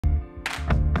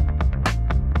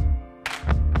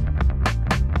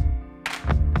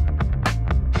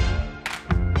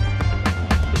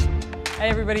Hey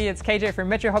everybody, it's Kayjay from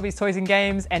Metro Hobbies Toys and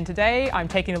Games, and today I'm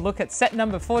taking a look at set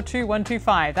number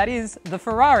 42125. That is the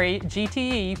Ferrari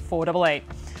GTE 488.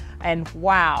 And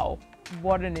wow,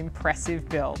 what an impressive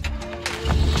build.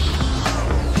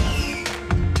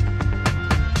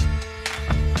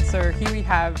 So here we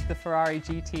have the Ferrari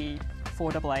GT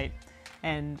 488,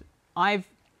 and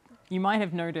you might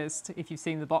have noticed, if you've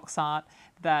seen the box art,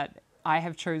 that I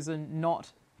have chosen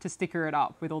not to sticker it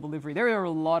up with all the livery. There are a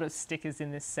lot of stickers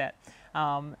in this set.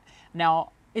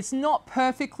 Now, it's not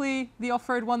perfectly the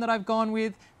off-road one that I've gone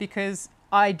with, because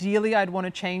ideally I'd want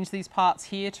to change these parts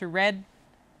here to red,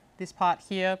 this part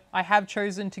here. I have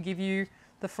chosen to give you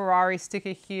the Ferrari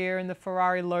sticker here and the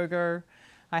Ferrari logo.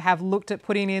 I have looked at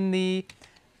putting in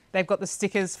they've got the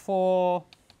stickers for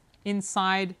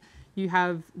inside. You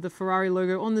have the Ferrari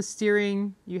logo on the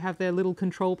steering, you have their little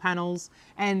control panels,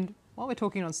 and while we're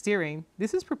talking on steering,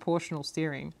 this is proportional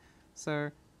steering. So,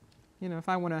 you know, if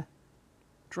I want to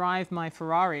drive my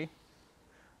Ferrari,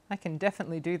 I can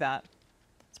definitely do that.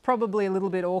 It's probably a little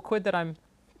bit awkward that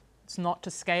it's not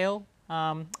to scale,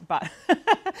 but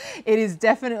it is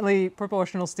definitely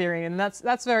proportional steering, and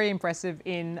that's very impressive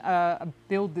in a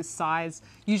build this size.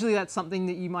 Usually that's something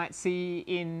that you might see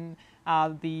in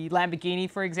the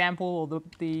Lamborghini, for example, or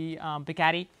the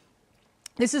Bugatti.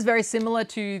 This is very similar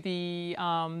to the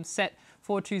set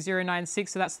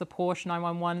 42096, so that's the Porsche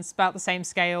 911. It's about the same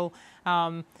scale,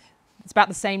 it's about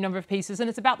the same number of pieces, and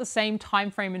it's about the same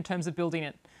time frame in terms of building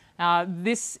it.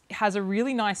 This has a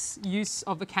really nice use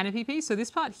of the canopy piece. So this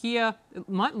part here, it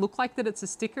might look like that it's a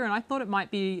sticker, and I thought it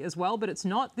might be as well, but it's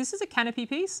not. This is a canopy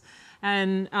piece,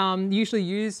 and usually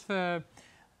used for,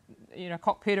 you know,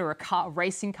 cockpit or a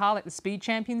racing car, like the Speed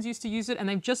Champions used to use it, and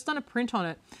they've just done a print on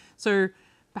it. So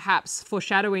perhaps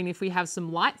foreshadowing, if we have some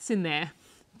lights in there,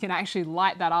 you can actually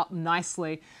light that up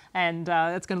nicely, and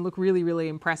that's going to look really, really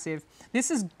impressive. This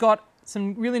has got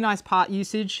some really nice part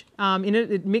usage in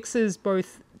it. It mixes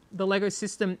both the Lego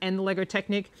system and the Lego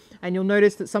Technic, and you'll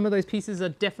notice that some of those pieces are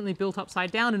definitely built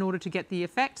upside down in order to get the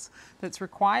effects that's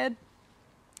required.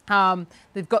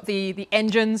 They've got the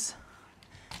engines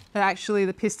that actually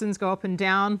the pistons go up and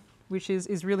down, which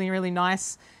is really, really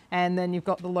nice. And then you've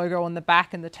got the logo on the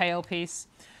back and the tail piece,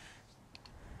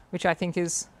 which I think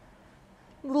is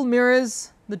little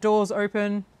mirrors, the doors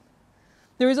open.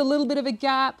 There is a little bit of a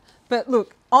gap, but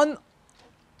look,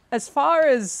 as far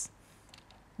as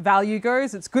value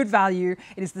goes, it's good value.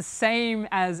 It is the same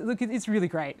as, look, it's really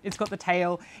great. It's got the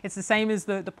tail. It's the same as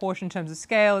the Porsche in terms of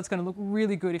scale. It's going to look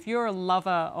really good. If you're a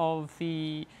lover of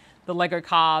the Lego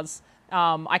cars,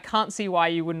 I can't see why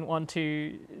you wouldn't want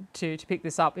to pick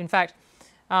this up. In fact,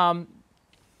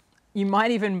 you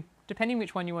might even, depending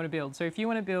which one you want to build. So if you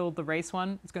want to build the race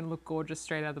one, it's going to look gorgeous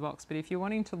straight out of the box. But if you're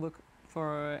wanting to look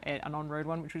for an on-road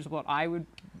one, which is what I would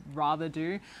rather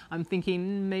do, I'm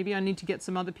thinking maybe I need to get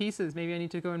some other pieces. Maybe I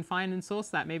need to go and find and source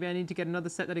that. Maybe I need to get another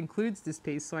set that includes this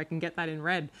piece so I can get that in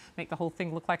red, make the whole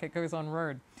thing look like it goes on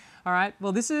road. All right,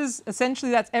 well, this is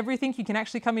essentially, that's everything. You can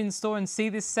actually come in the store and see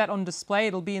this set on display.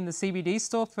 It'll be in the CBD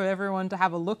store for everyone to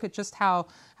have a look at just how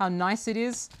nice it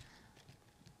is.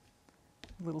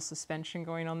 Little suspension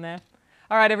going on there.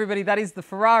 All right, everybody, that is the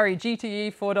Ferrari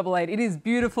GTE 488. It is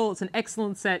beautiful. It's an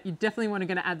excellent set. You definitely want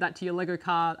to add that to your Lego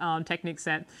car Technic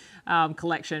set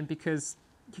collection, because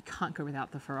you can't go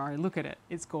without the Ferrari. Look at it.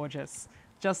 It's gorgeous.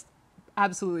 Just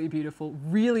absolutely beautiful.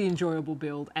 Really enjoyable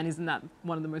build, and isn't that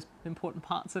one of the most important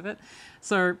parts of it?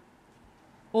 So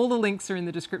all the links are in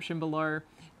the description below.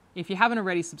 If you haven't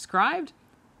already subscribed,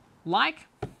 like,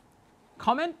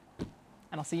 comment,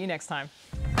 and I'll see you next time.